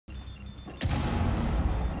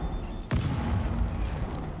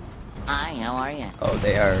Hi, how are you? Oh,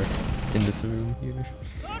 they are in this room here.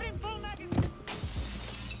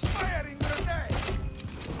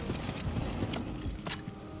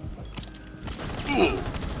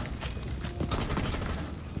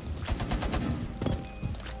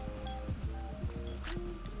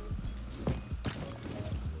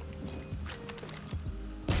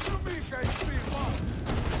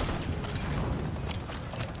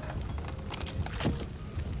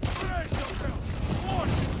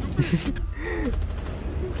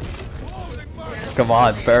 Come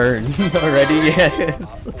on, burn already.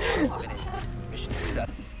 Yes.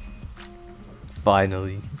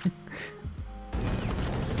 Finally.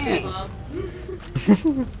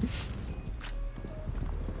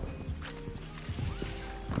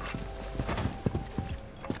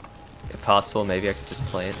 If possible, maybe I could just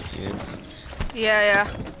play it here. Yeah.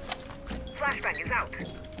 Flashbang is out.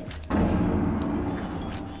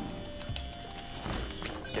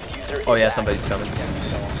 Oh yeah, somebody's coming.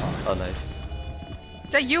 Oh nice.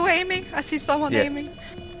 Are you aiming? I see someone aiming.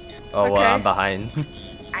 Oh okay. well, I'm behind.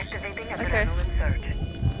 Activating okay. insert.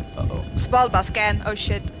 Uh-oh. Spalba scan. Oh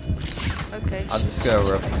shit. Okay. I'm just gonna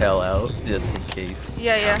rappel out just in case.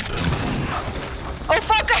 Yeah. Oh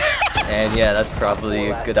fuck! And yeah, that's probably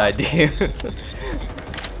a good idea.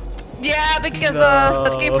 Yeah, because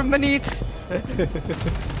that came from beneath.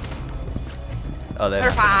 Oh,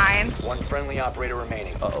 they're fine. One friendly operator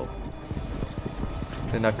remaining. Uh-oh.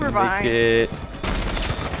 They're not gonna We're make fine. it.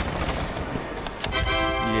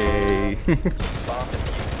 Yay. Bomb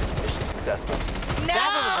defused. Successful. No!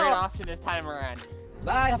 That was a great option this time around.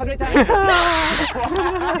 Bye, have a great time.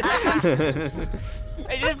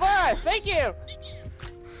 Hey, you did for us. Thank you.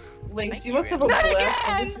 Lynx, you must have a Not blast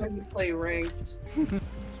again! every time you play ranked.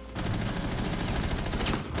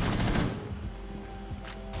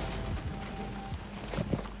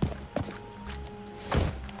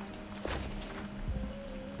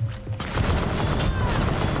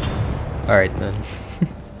 Alright then.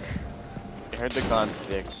 I heard the gun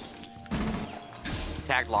stick.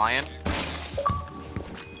 Tag lion.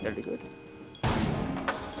 Very good.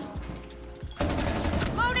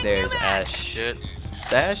 There's Ash. Shit.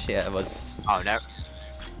 The Ash? Yeah, it was. Oh, never.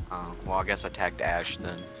 Oh, well, I guess I tagged Ash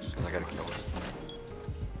then. Because I gotta kill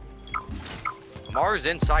her. Mars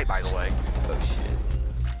in sight, by the way. Oh shit.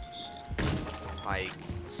 Like.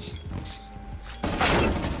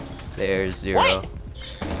 There's Zero. What?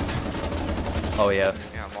 Oh yeah.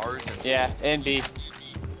 Yeah, Mars and. Yeah, and B.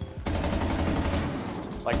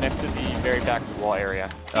 Like next to the very back wall area.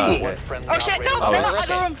 Oh, One okay. friendly Oh shit! No! operator No! Oh,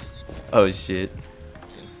 Other room. Oh shit.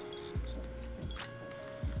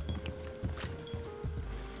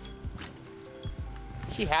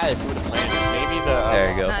 She had it. She would have planted it. Maybe the. There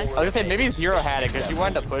you go. Nice. I was gonna say maybe Zero had it because she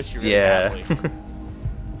wanted to push you really Yeah. badly.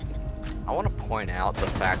 I want to point out the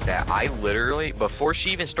fact that I literally, before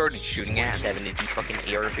she even started shooting at 70 fucking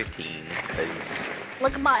AR-15, because.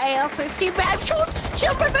 Look at my AR-15, man. Shoot!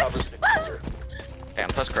 cover the diffuser. Damn,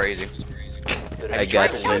 that's crazy. I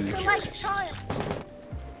got Shoot! you.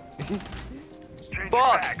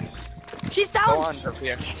 Fuck! She's Go down! on,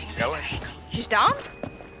 Sophia. Go in. She's down?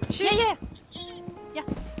 She? Yeah.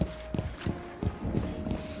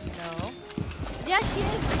 No. Yeah, she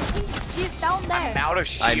is. She's down there. I'm out of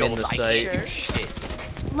shield. I'm in the I site. can't do shit.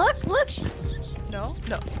 Look. No.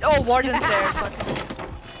 Oh, Warden's there. Fuck.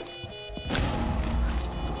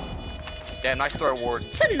 Damn, nice throw, Ward.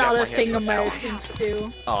 It's another Definitely thing hit you. Americans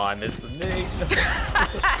do. Oh, I missed the nade.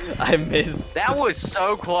 I missed. That was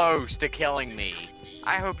so close to killing me.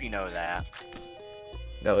 I hope you know that.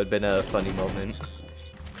 That would have been a funny moment.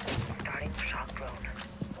 Starting shock drone.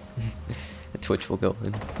 Twitch will go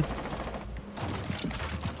in.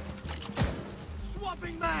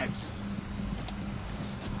 Swapping mags.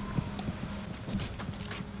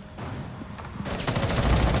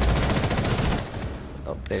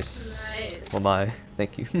 Oh, there's. Well, my.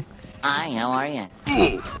 Thank you. Hi, how are you?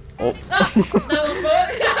 Oh.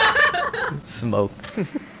 Smoke. Oh,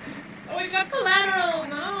 we got collateral,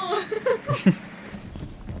 no!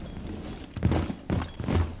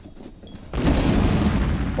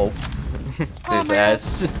 Oh. Oh, There's man. Ash.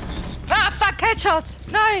 Ah, fuck! Headshot!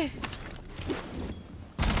 No!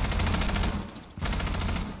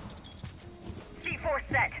 C4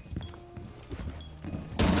 set.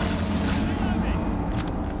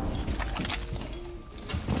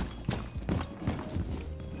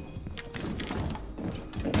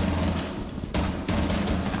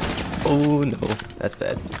 Oh no, that's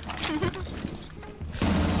bad.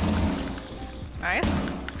 Nice.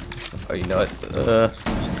 Oh, you know what?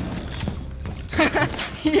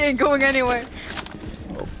 He ain't going anywhere.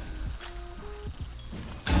 Oh.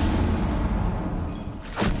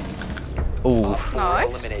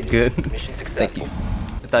 Nice. Eliminated. Good. Mission successful. Thank you.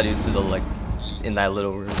 I thought he was still like in that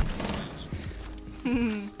little room.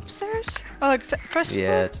 Upstairs? Oh, like first floor?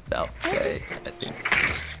 Yeah, it's about okay, I think.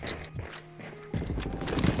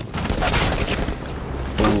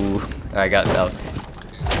 Ooh, I got out.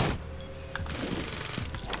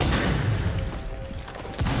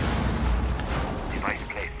 Device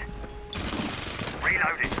placed.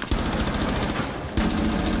 Reloading.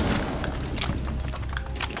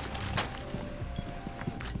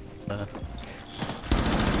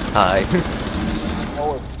 Hi.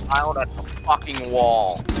 Oh, it's piled at the fucking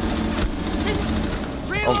wall.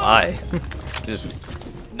 Oh my. Just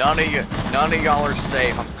None of y'all are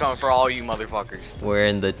safe. I'm coming for all you motherfuckers. we're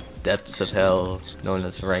in the depths of hell, known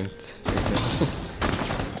as ranked. Ooh,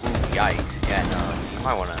 yikes. Yeah, no. You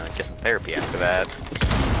might wanna get some therapy after that.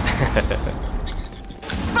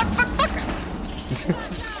 Fuck!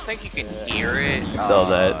 I think you can hear it. I saw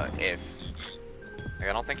that. If like,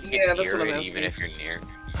 I don't think you Yeah, can that's hear what I'm it even asking. if you're near.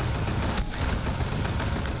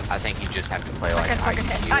 I think you just have to play like I can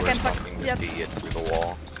IQ I or can something to yep. see it through the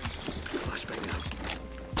wall.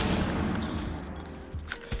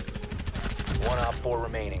 One op 4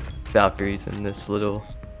 remaining. Valkyries in this little.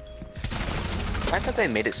 The fact that they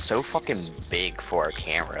made it so fucking big for a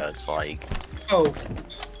camera, it's like, Oh.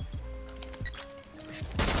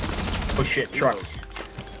 Oh shit, truck.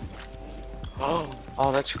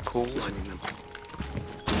 oh, that's cool.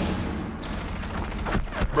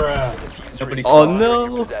 Bruh. Nobody Oh saw it.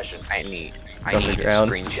 no! Possession. I need On a the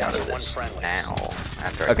ground. screenshot of this now.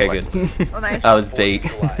 After I Okay, collect good. Oh, nice. That was bait.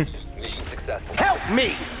 Neutralized. Mission successful. Help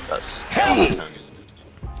me! this.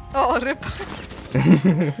 Oh, rip.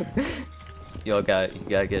 You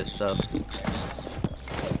gotta get a sub.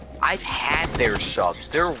 I've had their subs.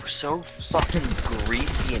 They're so fucking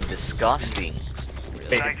greasy and disgusting.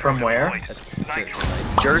 Wait, from where?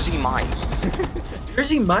 Jersey Mike.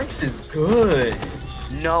 Jersey Mike's is good.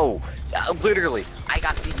 No, literally, I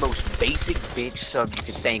got the most basic bitch sub you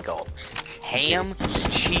could think of. Ham,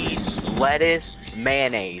 cheese, lettuce,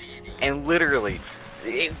 mayonnaise, and literally,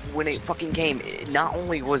 when it fucking came, not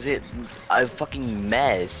only was it a fucking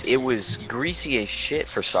mess, it was greasy as shit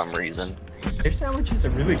for some reason. Their sandwiches are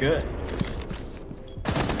really good.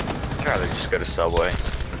 I'd rather just go to Subway.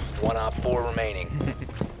 One op 4 remaining.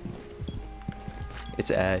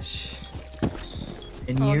 It's Ash.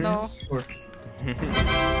 In Oh, years? no. Or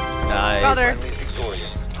Nice. Brother. Friendly is victorious.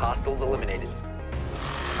 Hostiles eliminated.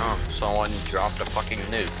 Oh, someone dropped a fucking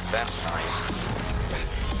nuke. That's nice.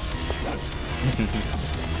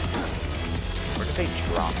 Where did they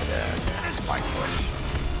drop it at? That's my question.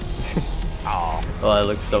 Oh. Oh, that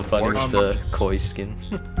looks so funny with the koi skin.